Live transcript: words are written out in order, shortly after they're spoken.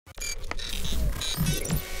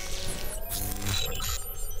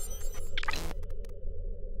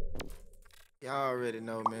Y'all already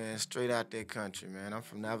know, man. Straight out that country, man. I'm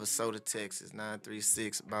from Navasota, Texas,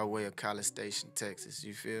 936, by way of College Station, Texas.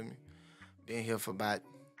 You feel me? Been here for about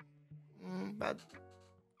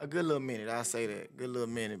a good little minute. I'll say that. Good little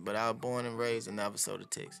minute. But I was born and raised in Navasota,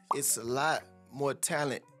 Texas. It's a lot more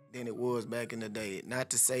talent than it was back in the day.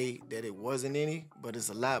 Not to say that it wasn't any, but it's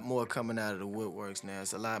a lot more coming out of the woodworks now.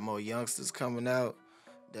 It's a lot more youngsters coming out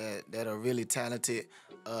that are really talented.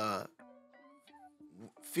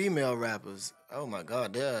 Female rappers, oh my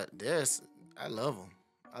God, I love them.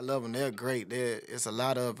 I love them. They're great. It's a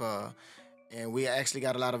lot of, and we actually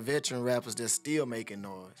got a lot of veteran rappers that's still making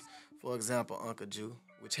noise. For example, Uncle Jew,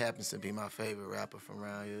 which happens to be my favorite rapper from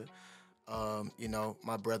around here.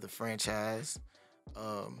 My brother Franchise.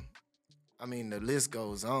 I mean, the list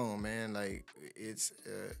goes on, man. Like it's,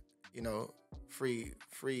 free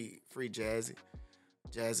Jazzy.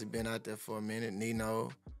 Jazzy been out there for a minute.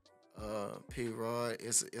 Nino. P. Roy,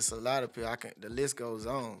 it's a lot of people. The list goes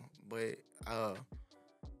on, but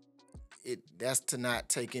that's to not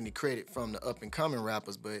take any credit from the up and coming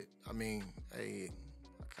rappers. But I mean, hey,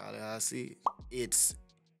 I call it how I see it.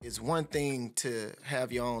 It's one thing to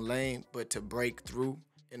have your own lane, but to break through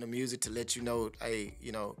in the music to let you know, hey,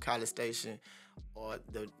 College Station or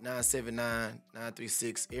the 979,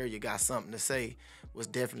 936 area got something to say was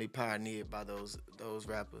definitely pioneered by those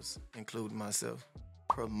rappers, including myself.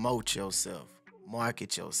 Promote yourself,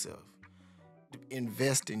 market yourself,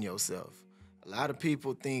 invest in yourself. A lot of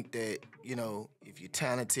people think that, if you're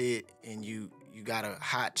talented and you got a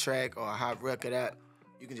hot track or a hot record out,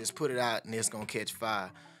 you can just put it out and it's gonna catch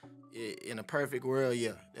fire. In a perfect world,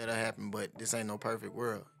 yeah, that'll happen, but this ain't no perfect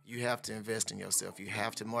world. You have to invest in yourself. You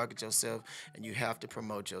have to market yourself and you have to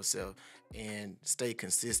promote yourself and stay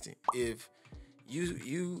consistent. If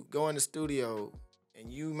you go in the studio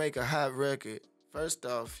and you make a hot record, first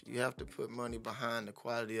off, you have to put money behind the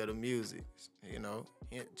quality of the music,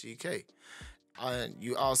 hint GK. And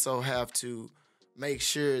you also have to make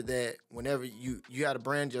sure that whenever you got to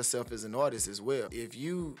brand yourself as an artist as well. If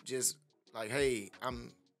you just like, hey,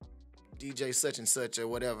 I'm DJ such and such or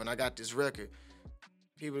whatever, and I got this record,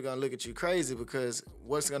 people are going to look at you crazy because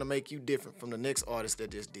what's going to make you different from the next artist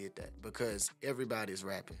that just did that? Because everybody's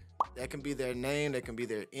rapping. That can be their name, that can be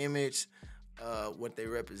their image, what they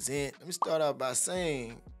represent. Let me start out by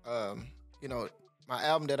saying, my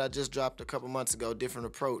album that I just dropped a couple months ago, Different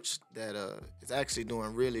Approach, that is actually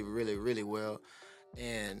doing really, really, really well.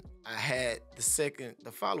 And I had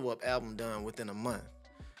the follow-up album done within a month.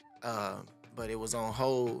 But it was on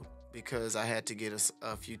hold because I had to get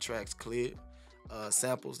a few tracks cleared,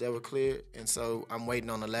 samples that were cleared. And so I'm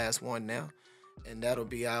waiting on the last one now. And that'll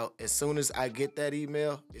be out as soon as I get that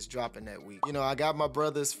email. It's dropping that week. I got my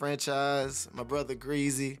brother's Franchise, my brother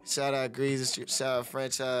Greasy. Shout out Greasy, shout out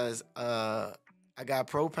Franchise. I got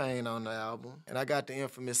Propane on the album, and I got the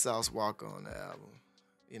infamous Sauce Walker on the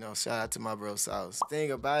album. Shout out to my bro Sauce. The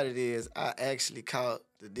thing about it is, I actually caught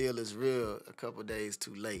The Deal Is Real a couple days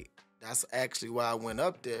too late. That's actually why I went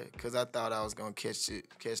up there, because I thought I was gonna catch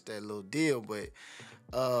that little deal. But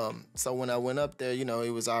so when I went up there,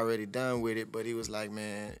 it was already done with it. But he was like,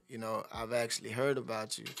 man, I've actually heard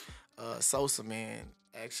about you. Sosa, man,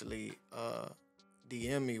 actually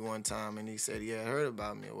DM'd me one time, and he said he had heard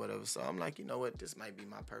about me or whatever. So I'm like, you know what, this might be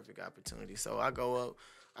my perfect opportunity. So I go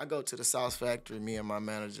to the Sauce Factory, me and my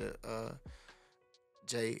manager,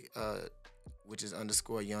 Jay, which is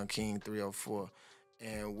 _ Young King 304.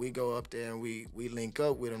 And we go up there and we link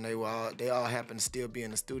up with them. They all happen to still be in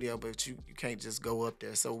the studio, but you can't just go up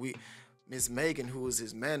there. So Miss Megan, who was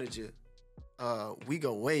his manager, we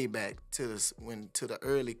go way back to the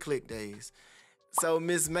early Click days. So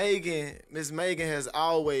Miss Megan has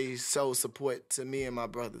always showed support to me and my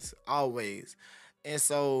brothers, always. And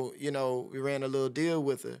so, we ran a little deal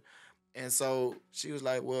with her. And so she was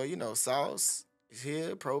like, well, Sauce is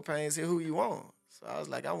here, Propane's here, who you want? So I was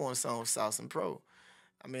like, I want a song with Sauce and Pro.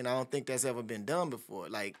 I mean, I don't think that's ever been done before.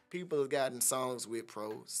 Like, people have gotten songs with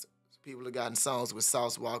pros. People have gotten songs with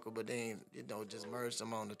Sauce Walker, but then, just merged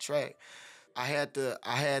them on the track. I had the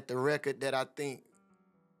record that I think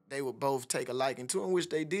they would both take a liking to, in which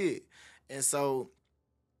they did. And so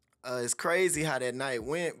it's crazy how that night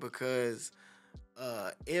went because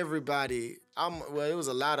everybody, it was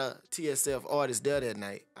a lot of TSF artists there that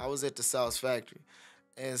night. I was at the Sauce Factory.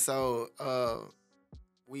 And so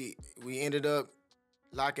we ended up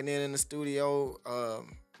locking in the studio.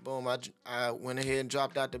 Boom, I went ahead and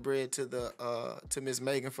dropped out the bread to Miss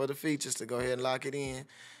Megan for the features to go ahead and lock it in.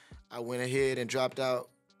 I went ahead and dropped out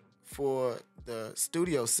for the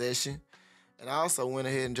studio session. And I also went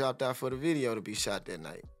ahead and dropped out for the video to be shot that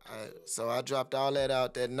night. So I dropped all that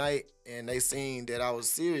out that night, and they seen that I was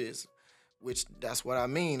serious, which that's what I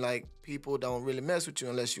mean. Like, people don't really mess with you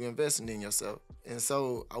unless you're investing in yourself. And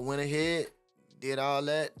so I went ahead, did all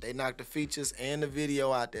that. They knocked the features and the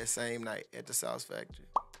video out that same night at the Sauce Factory.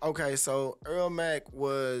 Okay, so Earl Mack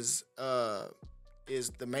is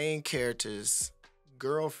the main character's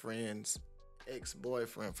girlfriend's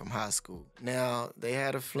ex-boyfriend from high school. Now, they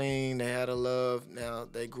had a fling, they had a love. Now,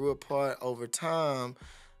 they grew apart over time.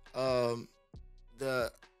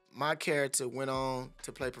 My character went on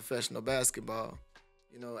to play professional basketball.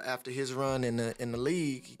 You know, after his run in the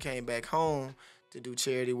league, he came back home to do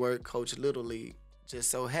charity work, coach Little League. Just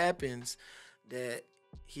so happens that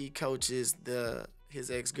he coaches his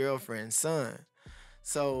ex-girlfriend's son.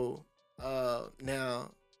 So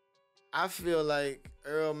now I feel like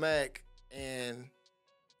Earl Mack and,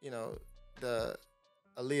 you know, the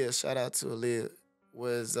Aaliyah, shout out to Aaliyah,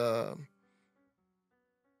 was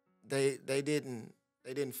they didn't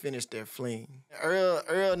finish their fling.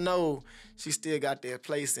 Earl know she still got that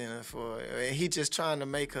place in her for her, and he just trying to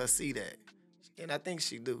make her see that. And I think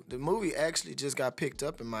she do. The movie actually just got picked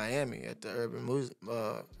up in Miami at the Urban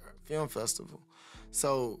Film Festival.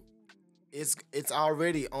 So it's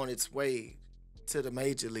already on its way to the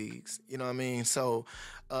major leagues. You know what I mean? So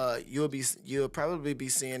you'll probably be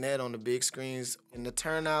seeing that on the big screens. And the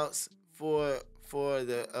turnouts for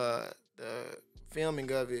the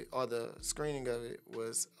filming of it or the screening of it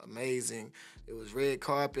was amazing. It was red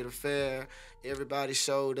carpet affair. Everybody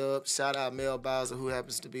showed up. Shout out Mel Bowser, who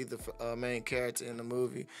happens to be the main character in the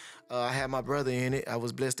movie. I had my brother in it. I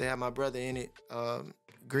was blessed to have my brother in it.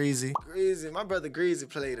 Greasy. My brother Greasy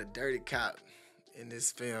played a dirty cop in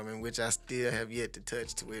this film, in which I still have yet to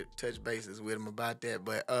touch bases with him about that.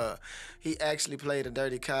 But he actually played a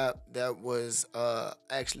dirty cop that was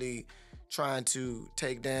actually trying to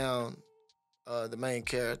take down the main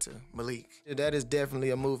character, Malik. That is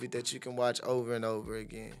definitely a movie that you can watch over and over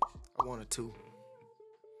again. I wanted to.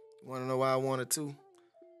 You wanna know why I wanted to?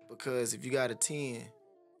 Because if you got a 10,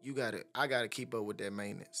 I gotta keep up with that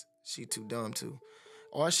maintenance. She too dumb to.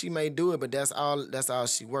 Or she may do it, but that's all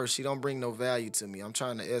she works. She don't bring no value to me. I'm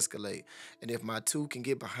trying to escalate. And if my 2 can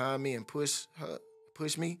get behind me and push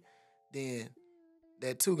me, then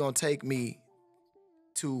that 2 gonna take me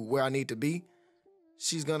to where I need to be.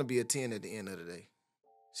 She's gonna be a 10 at the end of the day.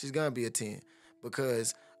 She's gonna be a 10.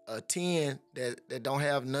 Because a 10 that don't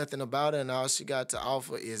have nothing about her and all she got to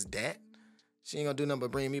offer is that, she ain't gonna do nothing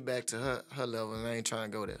but bring me back to her level, and I ain't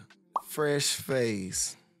trying to go there. Fresh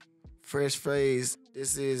Phase.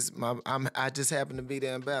 This is I just happen to be the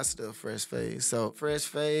ambassador of Fresh Phase. So Fresh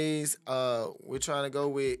Phase, we're trying to go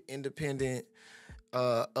with independent,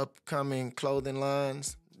 upcoming clothing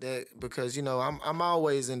lines. Because you know I'm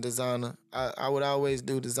always in designer. I would always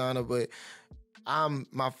do designer, but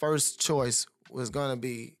my first choice was gonna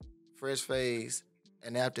be Fresh Phase,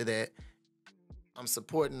 and after that, I'm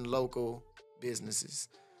supporting local businesses.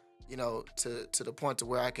 You know, to the point to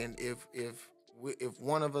where I can, if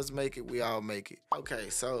one of us make it, we all make it. Okay,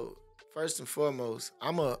 so first and foremost,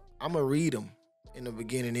 I'ma read them in the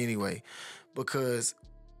beginning anyway, because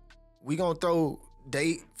we gonna throw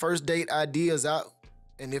first date ideas out.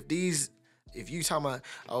 And if you talking about,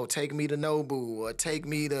 oh, take me to Nobu, or take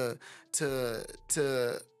me to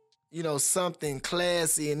you know, something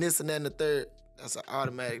classy and this and that and the third, that's an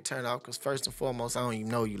automatic turn off, because first and foremost, I don't even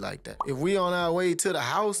know you like that. If we on our way to the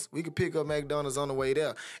house, we could pick up McDonald's on the way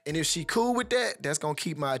there. And if she cool with that, that's gonna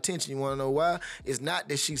keep my attention. You wanna know why? It's not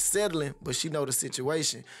that she's settling, but she know the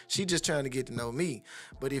situation. She just trying to get to know me.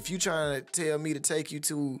 But if you trying to tell me to take you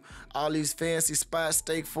to all these fancy spots,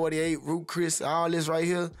 Steak 48, Root Chris, all this right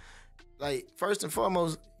here, like, first and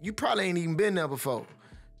foremost, you probably ain't even been there before.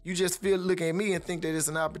 You just looking at me and think that it's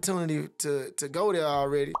an opportunity to go there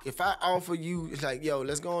already. If I offer you, it's like, yo,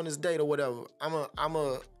 let's go on this date or whatever, I'm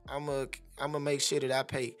a make sure that I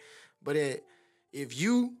pay. But if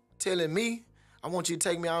you telling me I want you to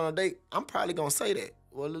take me out on a date, I'm probably gonna say that.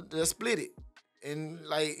 Well, let's split it. And,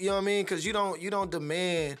 like, you know what I mean? Because you don't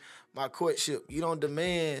demand my courtship. You don't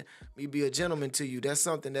demand me be a gentleman to you. That's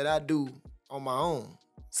something that I do on my own.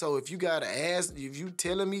 So if you gotta ask, if you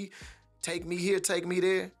telling me, take me here, take me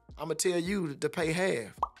there, I'm gonna tell you to pay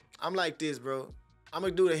half. I'm like this, bro. I'm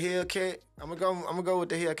gonna do the Hellcat. I'm gonna go with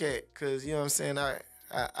the Hellcat, cause you know what I'm saying.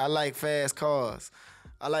 I like fast cars.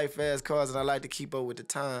 I like fast cars, and I like to keep up with the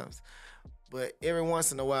times. But every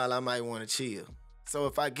once in a while, I might want to chill. So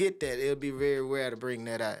if I get that, it'll be very rare to bring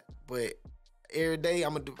that out. But every day,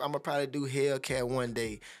 I'm gonna probably do Hellcat one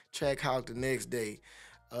day, Trackhawk the next day,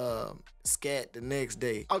 Scat the next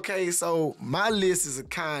day. Okay, so my list is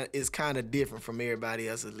kind of different from everybody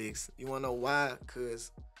else's list. You wanna know why?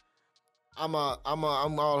 Cause I'm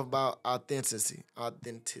all about authenticity.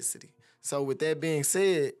 So with that being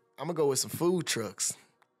said, I'm gonna go with some food trucks.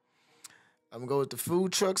 I'm gonna go with the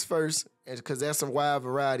food trucks first, because that's a wide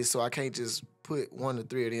variety. So I can't just put 1 to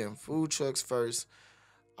 3 of them. Food trucks first.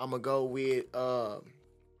 I'm gonna go with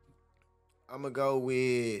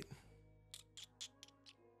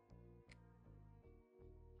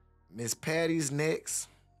Miss Patty's next,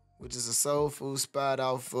 which is a soul food spot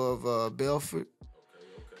off of Belford.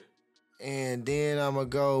 Okay. And then I'm gonna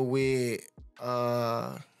go with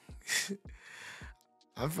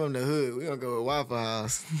I'm from the hood. We're gonna go with Waffle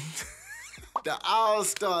House. The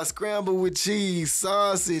All-Star scrambled with cheese,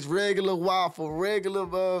 sausage, regular waffle, regular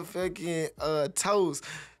motherfucking toast,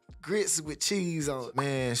 grits with cheese on it.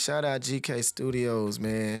 Man, shout out GK Studios,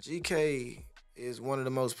 man. GK is one of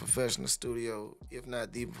the most professional studio, if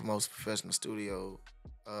not the most professional studio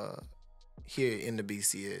here in the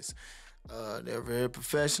BCS. They're very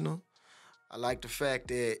professional. I like the fact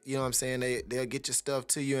that, you know what I'm saying, they'll get your stuff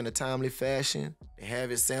to you in a timely fashion. They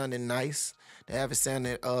have it sounding nice. They have it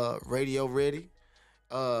sounding radio ready.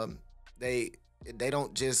 They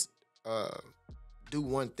don't just do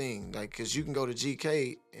one thing. Like, cause you can go to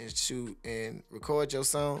GK and shoot and record your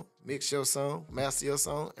song, mix your song, master your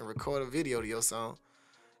song, and record a video to your song.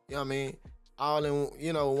 You know what I mean? All in,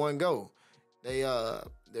 one go. They're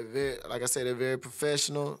very, like I said, they're very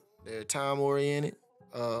professional. They're time oriented.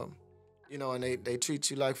 And they treat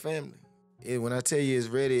you like family. When I tell you it's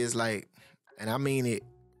ready, it's like, and I mean it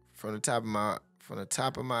from the top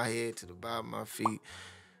of my head to the bottom of my feet.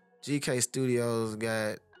 GK Studios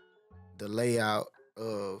got the layout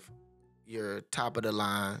of your top of the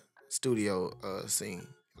line studio scene.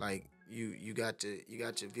 Like you got your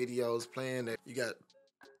videos playing. You got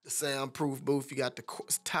the soundproof booth. You got the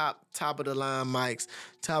top of the line mics,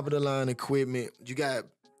 top of the line equipment. You got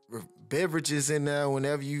beverages in there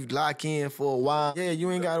whenever you lock in for a while. Yeah,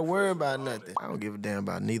 you ain't got to worry about nothing. I don't give a damn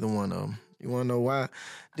about neither one of them. You want to know why?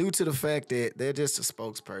 Due to the fact that they're just a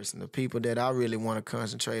spokesperson. The people that I really want to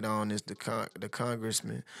concentrate on is the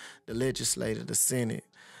congressman, the legislator, the Senate.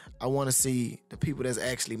 I want to see the people that's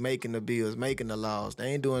actually making the bills, making the laws. They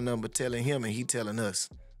ain't doing nothing but telling him and he telling us.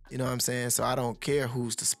 You know what I'm saying? So I don't care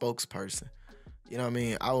who's the spokesperson. You know what I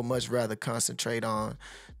mean? I would much rather concentrate on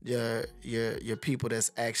your people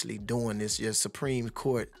that's actually doing this, your Supreme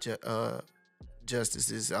Court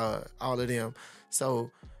justices, all of them. So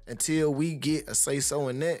until we get a say-so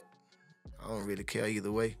in that, I don't really care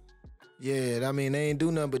either way. Yeah, I mean, they ain't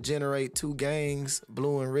do nothing but generate 2 gangs,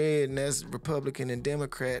 blue and red, and that's Republican and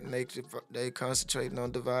Democrat, and they concentrating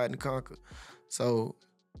on divide and conquer. So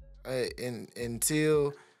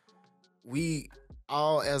until we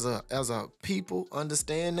all as a people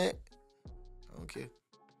understand that, I don't care.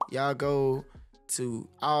 Y'all go to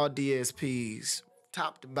all DSPs,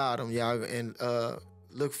 top to bottom, y'all, and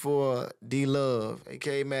look for D-Love,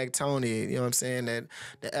 aka Mac Tony. You know what I'm saying? That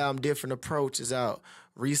the album Different Approach is out.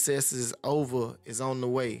 Recess is over, is on the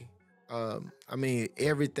way. I mean,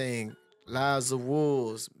 everything. Lives of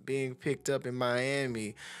Wolves being picked up in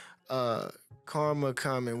Miami. Karma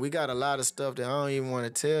coming. We got a lot of stuff that I don't even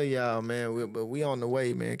want to tell y'all, man. But we on the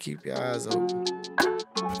way, man. Keep your eyes open.